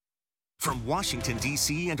From Washington,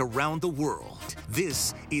 D.C. and around the world,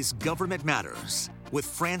 this is Government Matters with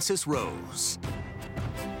Francis Rose.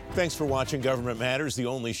 Thanks for watching Government Matters, the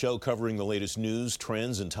only show covering the latest news,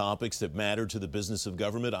 trends, and topics that matter to the business of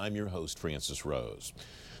government. I'm your host, Francis Rose.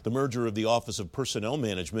 The merger of the Office of Personnel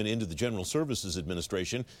Management into the General Services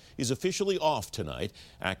Administration is officially off tonight.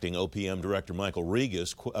 Acting OPM Director Michael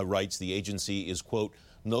Regas writes the agency is, quote,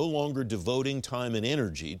 no longer devoting time and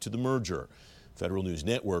energy to the merger. Federal News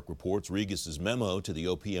Network reports Regas' memo to the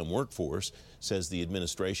OPM workforce says the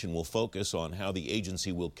administration will focus on how the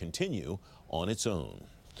agency will continue on its own.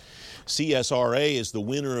 CSRA is the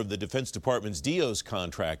winner of the Defense Department's DEOS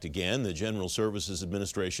contract again. The General Services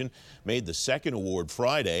Administration made the second award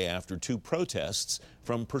Friday after two protests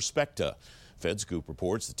from Perspecta. FedScoop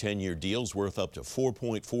reports the 10-year deal's worth up to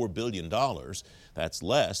 $4.4 billion. That's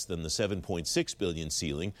less than the $7.6 billion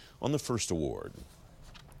ceiling on the first award.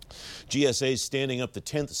 GSA is standing up the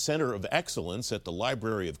 10th Center of Excellence at the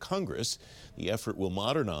Library of Congress. The effort will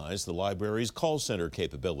modernize the library's call center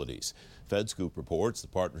capabilities. FedScoop reports the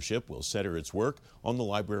partnership will center its work on the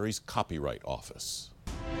library's copyright office.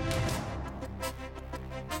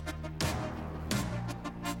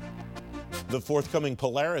 The forthcoming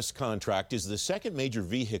Polaris contract is the second major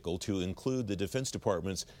vehicle to include the Defense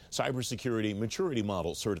Department's cybersecurity maturity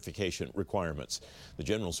model certification requirements. The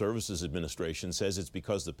General Services Administration says it's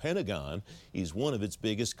because the Pentagon is one of its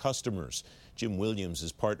biggest customers. Jim Williams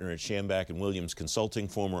is partner at Schambach Williams Consulting,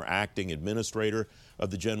 former acting administrator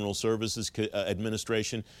of the General Services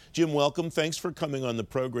Administration. Jim, welcome. Thanks for coming on the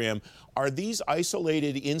program. Are these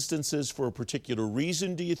isolated instances for a particular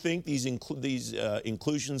reason, do you think, these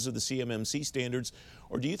inclusions of the CMMC standards,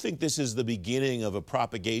 or do you think this is the beginning of a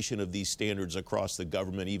propagation of these standards across the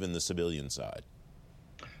government, even the civilian side?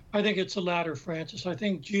 I think it's the latter, Francis. I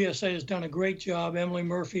think GSA has done a great job, Emily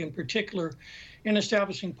Murphy in particular, in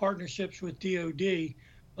establishing partnerships with DOD,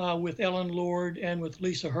 with Ellen Lord and with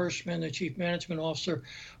Lisa Hirschman, the Chief Management Officer.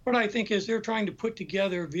 What I think is they're trying to put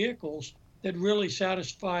together vehicles that really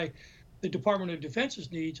satisfy the Department of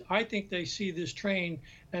Defense's needs. I think they see this train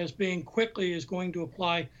as being quickly is going to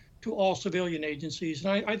apply to all civilian agencies.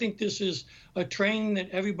 And I think this is a train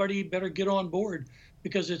that everybody better get on board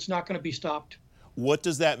because it's not going to be stopped. What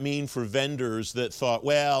does that mean for vendors that thought,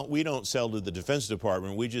 well, we don't sell to the Defense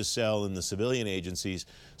Department, we just sell in the civilian agencies,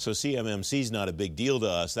 so CMMC is not a big deal to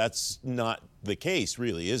us? That's not the case,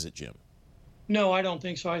 really, is it, Jim? No, I don't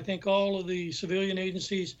think so. I think all of the civilian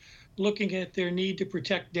agencies looking at their need to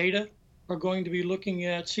protect data are going to be looking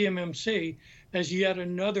at CMMC as yet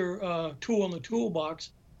another tool in the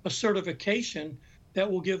toolbox, a certification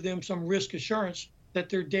that will give them some risk assurance that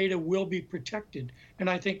their data will be protected. And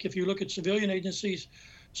I think if you look at civilian agencies,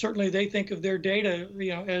 certainly they think of their data,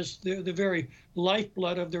 as the very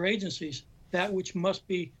lifeblood of their agencies, that which must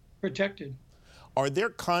be protected. Are there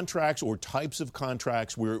contracts or types of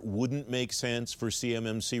contracts where it wouldn't make sense for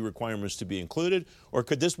CMMC requirements to be included, or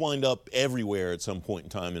could this wind up everywhere at some point in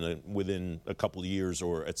time within a couple of years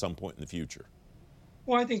or at some point in the future?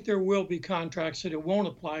 Well, I think there will be contracts that it won't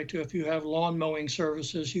apply to. If you have lawn mowing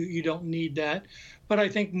services, you don't need that. But I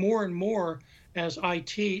think more and more as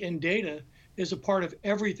IT and data is a part of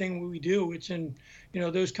everything we do, it's in,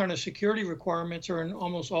 those kind of security requirements are in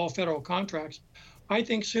almost all federal contracts. I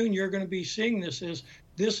think soon you're going to be seeing this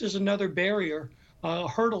is another barrier, a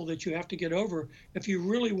hurdle that you have to get over if you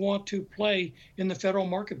really want to play in the federal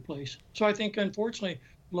marketplace. So I think, unfortunately,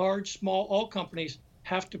 large, small, all companies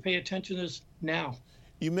have to pay attention to this now.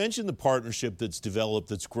 You mentioned the partnership that's developed,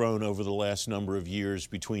 that's grown over the last number of years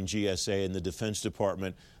between GSA and the Defense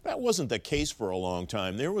Department. That wasn't the case for a long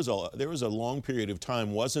time. There was a long period of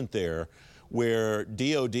time, wasn't there, where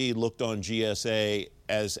DOD looked on GSA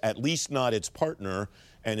as at least not its partner,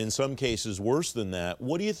 and in some cases worse than that.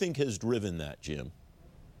 What do you think has driven that, Jim?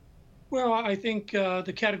 Well, I think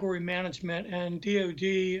the category management and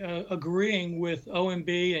DOD agreeing with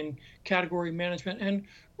OMB and category management, and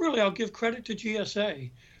really I'll give credit to GSA.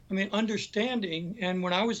 I mean, understanding, and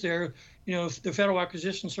when I was there, the Federal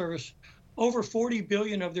Acquisition Service, over $40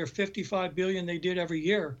 billion of their $55 billion they did every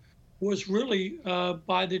year was really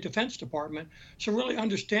by the Defense Department. So really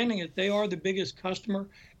understanding it, they are the biggest customer,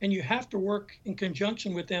 and you have to work in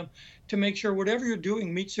conjunction with them to make sure whatever you're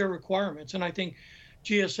doing meets their requirements. And I think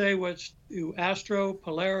GSA was Astro,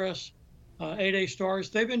 Polaris, 8A Stars.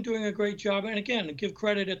 They've been doing a great job. And again, give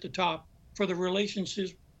credit at the top for the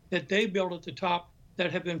relationships that they built at the top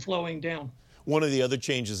that have been flowing down. One of the other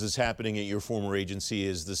changes that's happening at your former agency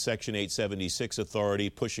is the Section 876 authority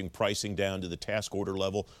pushing pricing down to the task order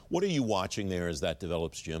level. What are you watching there as that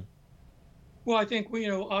develops, Jim? Well, I think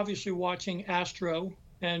obviously watching Astro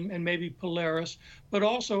and maybe Polaris, but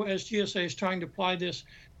also as GSA is trying to apply this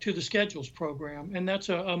to the schedules program. And that's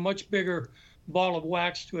a much bigger ball of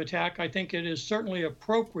wax to attack. I think it is certainly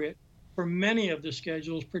appropriate for many of the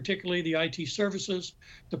schedules, particularly the IT services,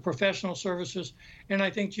 the professional services. And I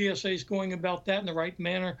think GSA is going about that in the right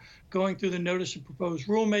manner, going through the notice of proposed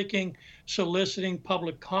rulemaking, soliciting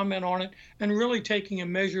public comment on it, and really taking a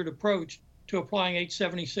measured approach to applying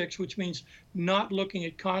 876, which means not looking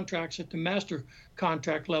at contracts at the master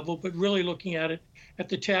contract level, but really looking at it at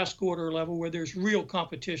the task order level where there's real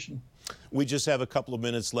competition. We just have a couple of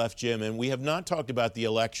minutes left, Jim, and we have not talked about the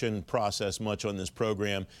election process much on this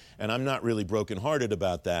program, and I'm not really brokenhearted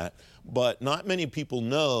about that. But not many people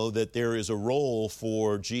know that there is a role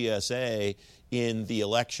for GSA in the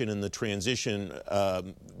election and the transition,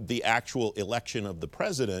 the actual election of the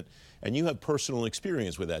president, and you have personal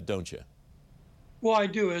experience with that, don't you? Well, I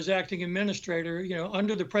do. As acting administrator,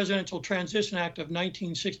 under the Presidential Transition Act of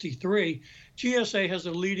 1963, GSA has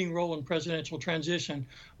a leading role in presidential transition.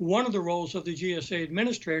 One of the roles of the GSA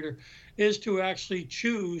administrator is to actually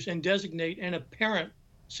choose and designate an apparent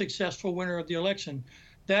successful winner of the election.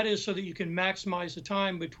 That is so that you can maximize the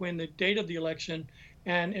time between the date of the election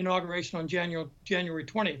and inauguration on January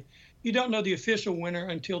 20th. You don't know the official winner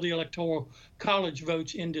until the Electoral College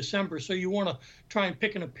votes in December. So you want to try and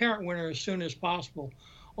pick an apparent winner as soon as possible.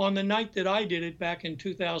 On the night that I did it back in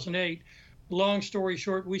 2008, long story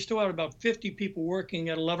short, we still had about 50 people working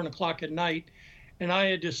at 11 o'clock at night. And I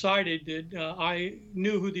had decided that I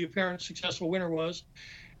knew who the apparent successful winner was.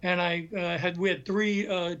 And we had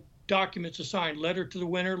three documents assigned: letter to the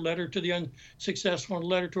winner, letter to the unsuccessful, and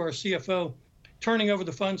letter to our CFO, turning over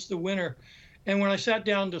the funds to the winner. And when I sat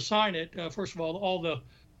down to sign it, first of all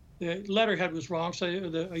the letterhead was wrong, so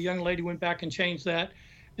a young lady went back and changed that.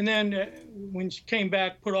 And then when she came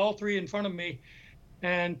back, put all three in front of me,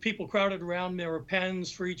 and people crowded around. There were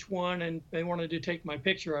pens for each one, and they wanted to take my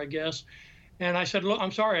picture, I guess. And I said, look,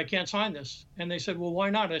 I'm sorry, I can't sign this. And they said, well,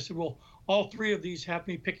 why not? I said, well, all three of these have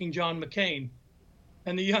me picking John McCain.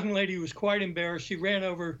 And the young lady was quite embarrassed. She ran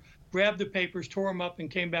over, grabbed the papers, tore them up,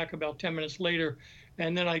 and came back about 10 minutes later.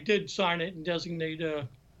 And then I did sign it and designate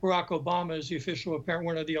Barack Obama as the official apparent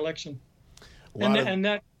winner of the election. And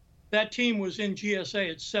that team was in GSA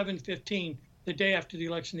at 7:15, the day after the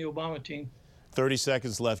election, the Obama team. 30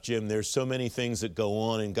 seconds left, Jim. There's so many things that go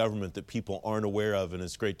on in government that people aren't aware of, and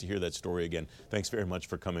it's great to hear that story again. Thanks very much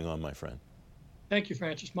for coming on, my friend. Thank you,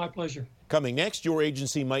 Francis. My pleasure. Coming next, your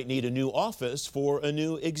agency might need a new office for a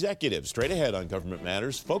new executive. Straight ahead on Government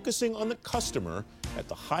Matters, focusing on the customer at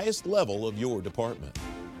the highest level of your department.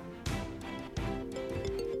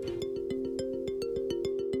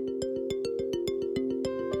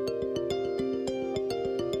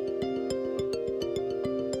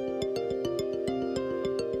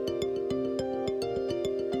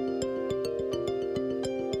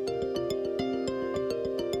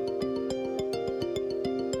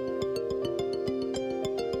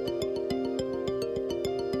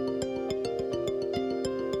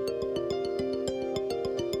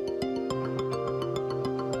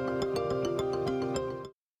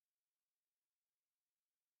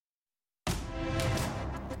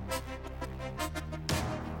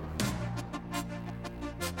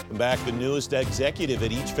 Back, the newest executive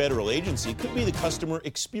at each federal agency could be the Customer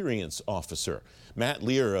Experience Officer. Matt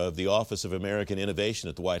Lear of the Office of American Innovation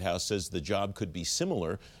at the White House says the job could be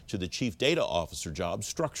similar to the Chief Data Officer job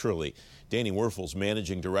structurally. Danny Werfel's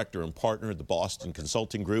Managing Director and partner at the Boston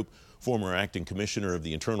Consulting Group, former Acting Commissioner of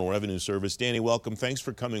the Internal Revenue Service. Danny, welcome. Thanks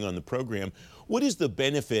for coming on the program. What is the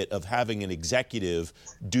benefit of having an executive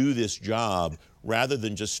do this job rather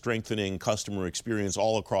than just strengthening customer experience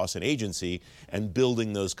all across an agency and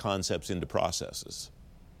building those concepts into processes?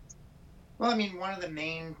 Well, I mean, one of the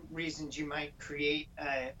main reasons you might create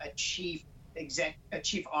a chief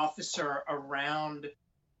officer around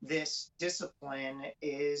this discipline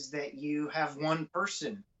is that you have one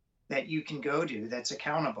person that you can go to that's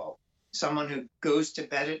accountable. Someone who goes to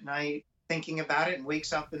bed at night thinking about it and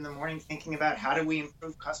wakes up in the morning thinking about how do we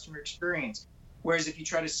improve customer experience. Whereas if you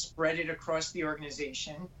try to spread it across the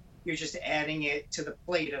organization, you're just adding it to the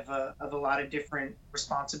plate of a lot of different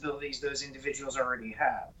responsibilities those individuals already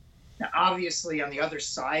have. Now, obviously, on the other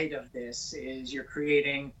side of this is you're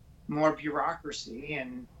creating more bureaucracy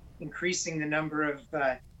and increasing the number of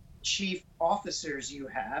chief officers you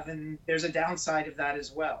have, and there's a downside of that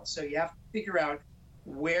as well. So you have to figure out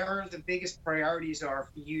where the biggest priorities are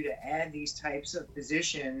for you to add these types of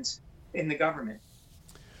positions in the government.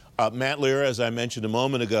 Matt Lear, as I mentioned a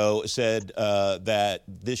moment ago, said that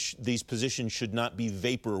these positions should not be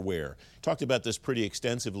vaporware. Talked about this pretty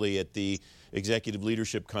extensively at the Executive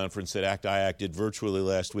Leadership Conference that ACT-IAC did virtually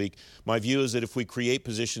last week. My view is that if we create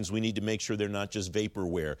positions, we need to make sure they're not just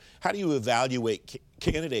vaporware. How do you evaluate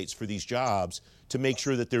candidates for these jobs to make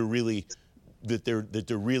sure that they're really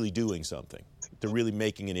doing something, they're really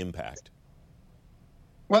making an impact?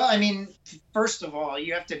 Well, I mean, first of all,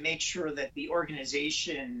 you have to make sure that the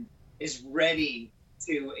organization is ready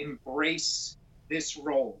to embrace this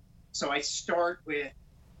role. So I start with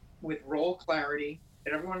role clarity,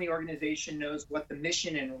 that everyone in the organization knows what the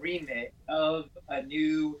mission and remit of a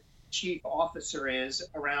new chief officer is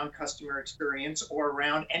around customer experience or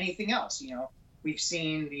around anything else. You know, we've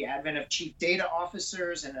seen the advent of chief data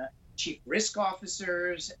officers and chief risk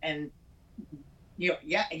officers, and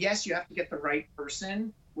yes, you have to get the right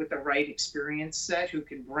person with the right experience set who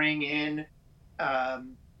can bring in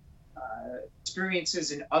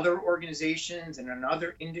experiences in other organizations and in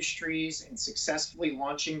other industries and successfully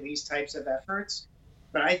launching these types of efforts.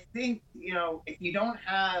 But I think, if you don't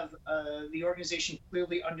have the organization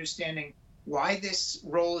clearly understanding why this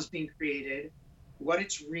role is being created, what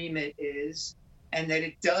its remit is, and that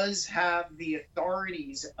it does have the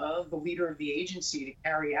authorities of the leader of the agency to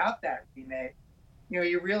carry out that remit,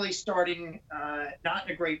 you're really starting not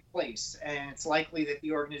in a great place, and it's likely that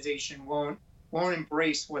the organization won't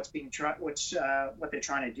embrace what they're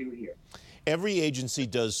trying to do here. Every agency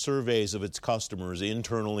does surveys of its customers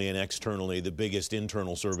internally and externally. The biggest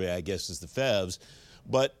internal survey, I guess, is the FEVs.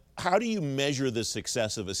 But how do you measure the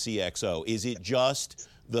success of a CXO? Is it just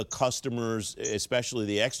the customers, especially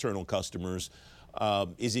the external customers?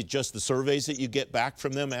 Is it just the surveys that you get back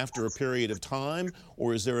from them after a period of time?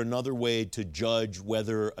 Or is there another way to judge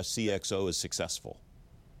whether a CXO is successful?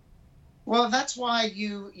 Well, that's why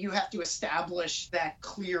you have to establish that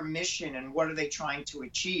clear mission and what are they trying to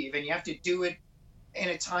achieve, and you have to do it in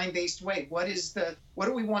a time-based way. What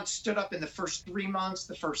do we want stood up in the first 3 months,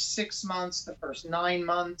 the first 6 months, the first 9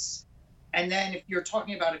 months? And then if you're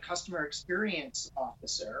talking about a customer experience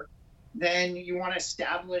officer, then you want to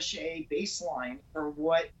establish a baseline for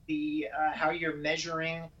what how you're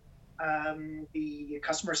measuring the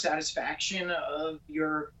customer satisfaction of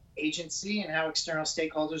your agency and how external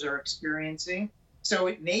stakeholders are experiencing. So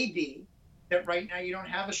it may be that right now you don't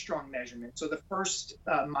have a strong measurement. So the first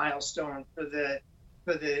milestone for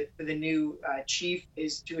the new chief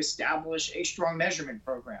is to establish a strong measurement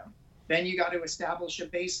program. Then you got to establish a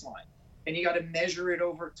baseline, and you got to measure it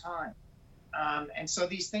over time. And so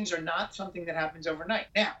these things are not something that happens overnight.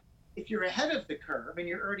 Now, if you're ahead of the curve and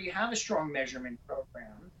you already have a strong measurement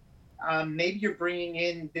program, maybe you're bringing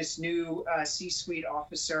in this new C-suite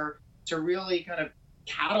officer to really kind of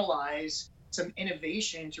catalyze some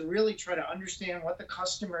innovation to really try to understand what the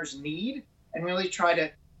customers need and really try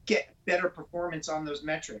to get better performance on those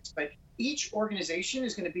metrics. But each organization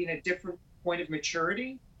is going to be in a different point of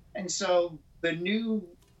maturity. And so the new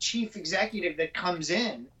chief executive that comes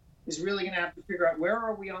in is really going to have to figure out where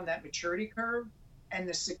are we on that maturity curve, and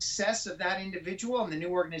the success of that individual and the new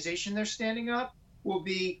organization they're standing up will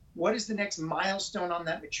be what is the next milestone on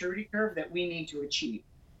that maturity curve that we need to achieve.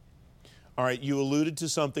 All right, you alluded to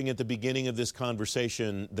something at the beginning of this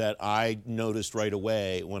conversation that I noticed right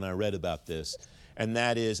away when I read about this, and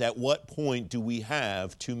that is, at what point do we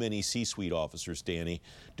have too many C-suite officers, Danny?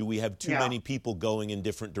 Do we have too many people going in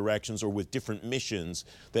different directions or with different missions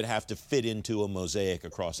that have to fit into a mosaic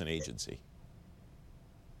across an agency?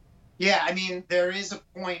 Yeah, I mean, there is a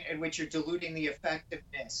point at which you're diluting the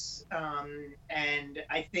effectiveness, and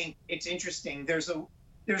I think it's interesting. There's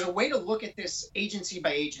a way to look at this agency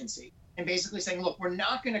by agency and basically saying, look, we're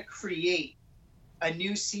not going to create a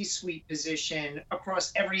new C-suite position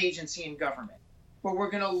across every agency in government, but we're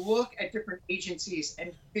going to look at different agencies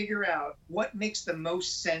and figure out what makes the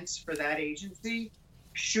most sense for that agency.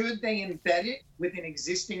 Should they embed it within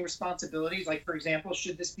existing responsibilities? Like, for example,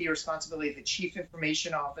 should this be a responsibility of the chief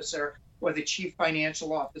information officer or the chief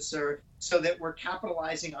financial officer so that we're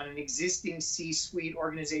capitalizing on an existing C-suite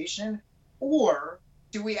organization? Or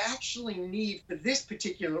do we actually need, for this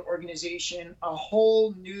particular organization, a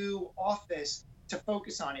whole new office to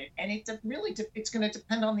focus on it? And it's going to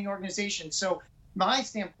depend on the organization. So my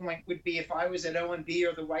standpoint would be, if I was at OMB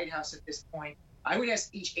or the White House at this point, I would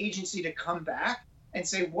ask each agency to come back and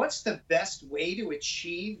say, what's the best way to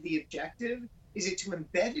achieve the objective? Is it to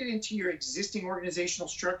embed it into your existing organizational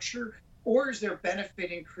structure, or is there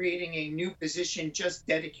benefit in creating a new position just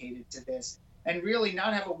dedicated to this? And really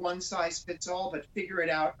not have a one-size-fits-all, but figure it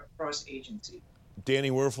out across agency.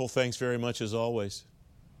 Danny Werfel, thanks very much as always.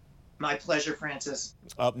 My pleasure, Francis.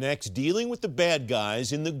 Up next, dealing with the bad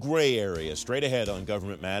guys in the gray area. Straight ahead on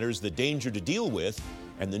Government Matters, the danger to deal with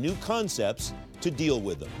and the new concepts to deal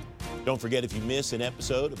with them. Don't forget, if you miss an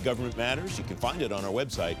episode of Government Matters, you can find it on our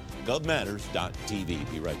website,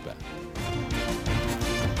 govmatters.tv. Be right back.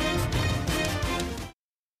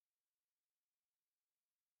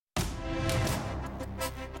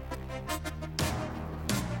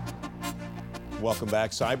 Welcome back.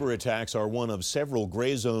 Cyber attacks are one of several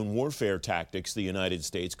gray zone warfare tactics the United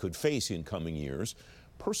States could face in coming years.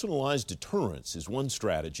 Personalized deterrence is one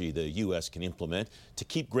strategy the U.S. can implement to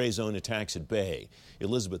keep gray zone attacks at bay.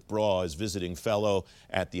 Elisabeth Braw is visiting fellow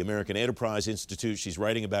at the American Enterprise Institute. She's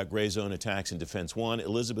writing about gray zone attacks in Defense One.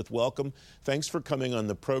 Elisabeth, welcome. Thanks for coming on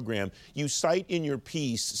the program. You cite in your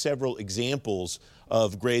piece several examples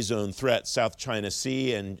of gray zone threats, South China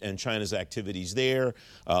Sea and China's activities there,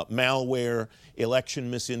 malware,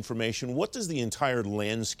 election misinformation. What does the entire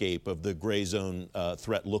landscape of the gray zone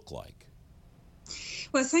threat look like?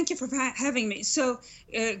 Well, thank you for having me. So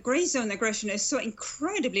gray zone aggression is so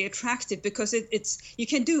incredibly attractive because you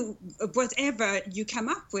can do whatever you come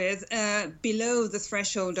up with below the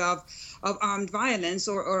threshold of armed violence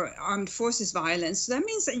or armed forces violence. So that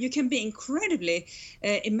means that you can be incredibly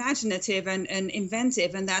imaginative and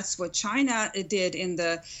inventive, and that's what China did in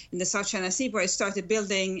the South China Sea, where it started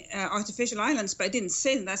building artificial islands. But I didn't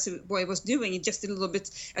say that's what it was doing. It just did a little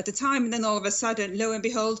bit at the time, and then all of a sudden, lo and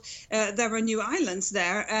behold, there were new islands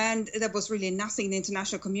there, and there was really nothing the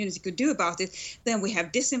international community could do about it. Then we have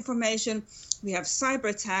disinformation, we have cyber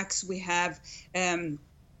attacks, we have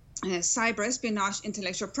cyber espionage,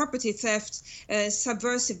 intellectual property theft,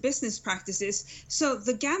 subversive business practices. So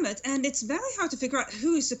the gamut, and it's very hard to figure out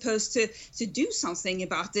who is supposed to do something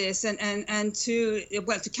about this and to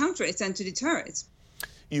counter it and to deter it.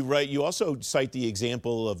 You also cite the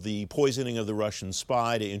example of the poisoning of the Russian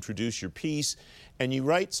spy to introduce your piece, and you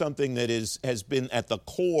write something that has been at the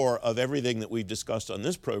core of everything that we've discussed on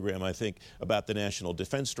this program, I think, about the national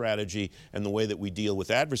defense strategy and the way that we deal with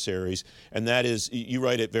adversaries, and that is, you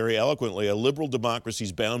write it very eloquently, a liberal democracy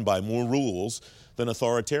is bound by more rules than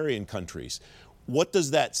authoritarian countries. What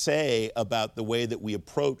does that say about the way that we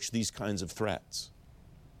approach these kinds of threats?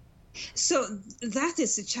 So that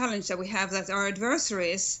is the challenge that we have, that our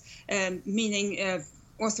adversaries, meaning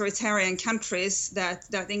authoritarian countries that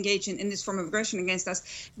engage in this form of aggression against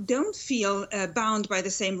us, don't feel bound by the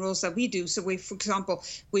same rules that we do. So for example,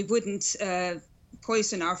 we wouldn't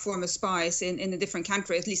poison our former spies in a different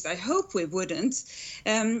country. At least I hope we wouldn't.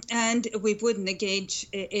 And we wouldn't engage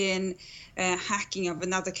in hacking of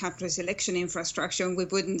another country's election infrastructure. And we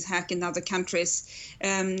wouldn't hack another country's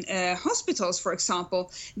hospitals, for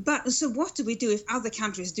example. But so what do we do if other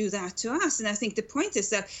countries do that to us? And I think the point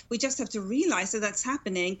is that we just have to realize that that's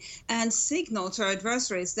happening and signal to our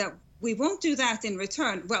adversaries that we won't do that in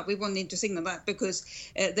return. Well, we won't need to signal that because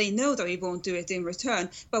they know that we won't do it in return.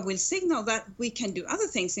 But we'll signal that we can do other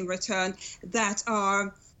things in return that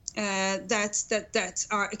are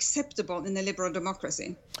acceptable in a liberal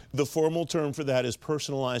democracy. The formal term for that is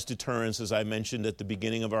personalized deterrence, as I mentioned at the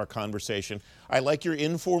beginning of our conversation. I like your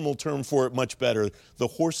informal term for it much better, the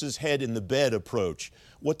horse's head in the bed approach.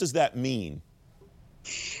 What does that mean?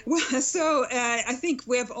 Well, so I think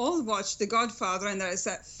we have all watched The Godfather, and there's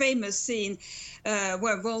that famous scene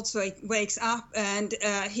where Waltz wakes up and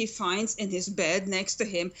he finds in his bed next to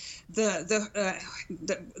him the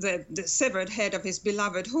severed head of his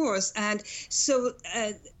beloved horse, and so.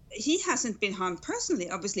 He hasn't been harmed personally,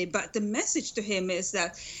 obviously, but the message to him is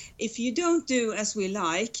that if you don't do as we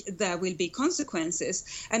like, there will be consequences.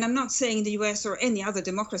 And I'm not saying the U.S. or any other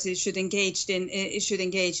democracy should engage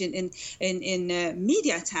in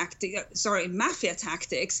mafia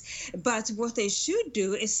tactics. But what they should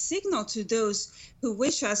do is signal to those who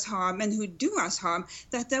wish us harm and who do us harm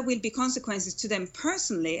that there will be consequences to them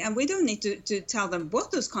personally. And we don't need to tell them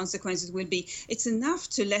what those consequences will be. It's enough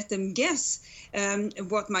to let them guess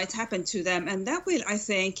what might happen to them. And that will, I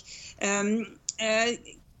think,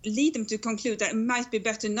 lead them to conclude that it might be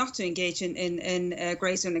better not to engage in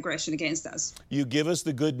gray zone aggression against us. You give us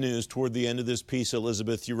the good news toward the end of this piece,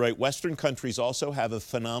 Elisabeth. You write, Western countries also have a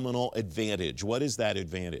phenomenal advantage. What is that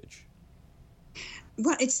advantage?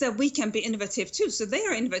 Well, it's that we can be innovative too. So they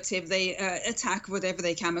are innovative. They attack whatever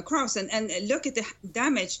they come across. And look at the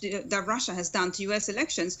damage that Russia has done to U.S.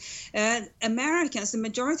 elections. Americans, the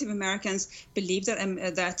majority of Americans, believe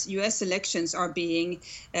that U.S. elections are being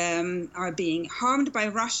harmed by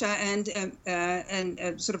Russia, and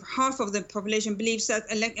sort of half of the population believes that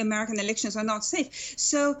American elections are not safe.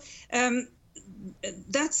 So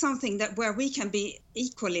that's something that where we can be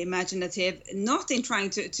equally imaginative, not in trying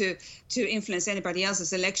to influence anybody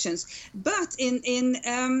else's elections, but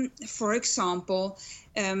in for example,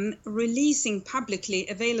 releasing publicly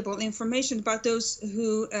available information about those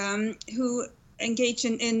who engage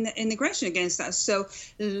in aggression against us. So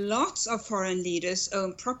lots of foreign leaders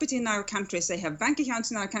own property in our countries. They have bank accounts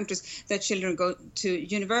in our countries. Their children go to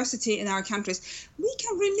university in our countries. We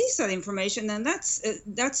can release that information, and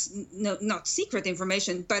that's not secret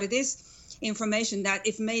information, but it is information that,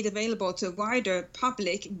 if made available to a wider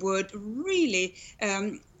public, would really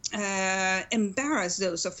embarrass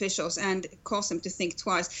those officials and cause them to think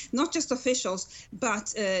twice. Not just officials,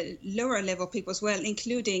 but lower level people as well,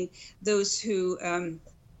 including those who,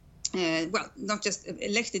 not just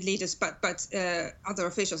elected leaders, but other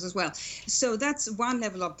officials as well. So that's one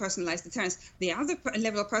level of personalized deterrence. The other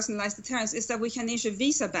level of personalized deterrence is that we can issue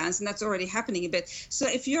visa bans, and that's already happening a bit. So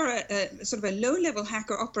if you're a sort of a low-level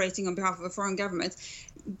hacker operating on behalf of a foreign government,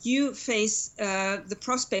 you face the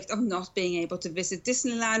prospect of not being able to visit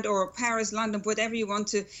Disneyland or Paris, London, whatever you want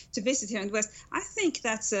to visit here in the West. I think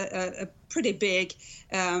that's a pretty big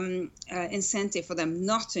incentive for them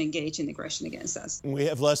not to engage in aggression against us. We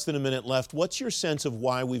have less than a minute left. What's your sense of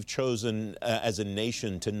why we've chosen as a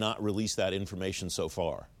nation to not release that information so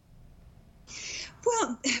far?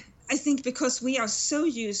 Well, I think because we are so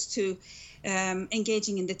used to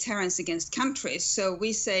engaging in deterrence against countries. So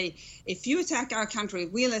we say, if you attack our country,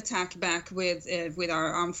 we'll attack back with our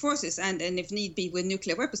armed forces and if need be with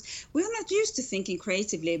nuclear weapons. We're not used to thinking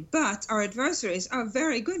creatively, but our adversaries are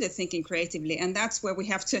very good at thinking creatively, and that's where we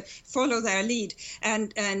have to follow their lead.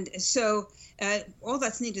 And so all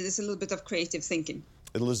that's needed is a little bit of creative thinking.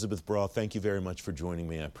 Elisabeth Braw, thank you very much for joining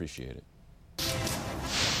me. I appreciate it.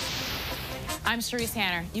 I'm Sharice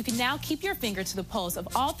Hanner. You can now keep your finger to the pulse of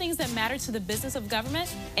all things that matter to the business of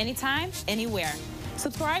government, anytime, anywhere.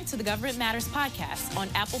 Subscribe to the Government Matters podcast on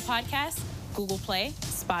Apple Podcasts, Google Play,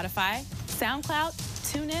 Spotify, SoundCloud,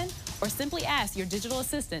 TuneIn, or simply ask your digital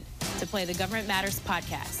assistant to play the Government Matters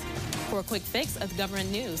podcast. For a quick fix of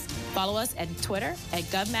government news, follow us at Twitter at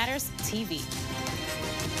GovMattersTV.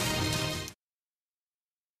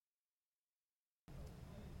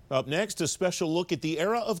 Up next, a special look at the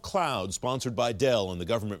era of cloud, sponsored by Dell and the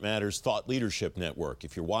Government Matters Thought Leadership Network.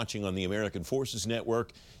 If you're watching on the American Forces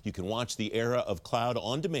Network, you can watch the era of cloud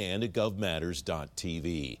on demand at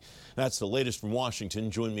govmatters.tv. That's the latest from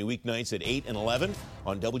Washington. Join me weeknights at 8 and 11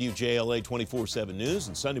 on WJLA 24/7 News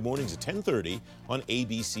and Sunday mornings at 10:30 on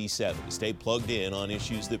ABC 7. Stay plugged in on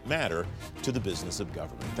issues that matter to the business of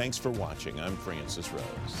government. Thanks for watching. I'm Francis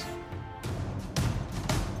Rose.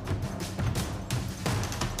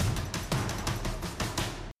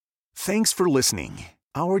 Thanks for listening.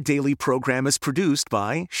 Our daily program is produced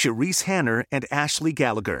by Sharice Hanner and Ashley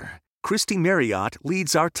Gallagher. Christy Marriott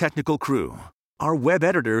leads our technical crew. Our web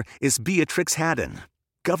editor is Beatrix Haddon.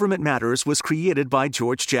 Government Matters was created by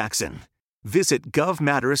George Jackson. Visit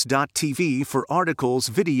govmatters.tv for articles,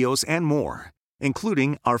 videos, and more,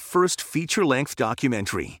 including our first feature-length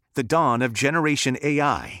documentary, The Dawn of Generation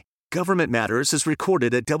AI. Government Matters is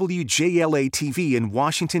recorded at WJLA-TV in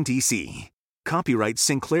Washington, D.C. Copyright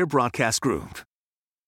Sinclair Broadcast Group.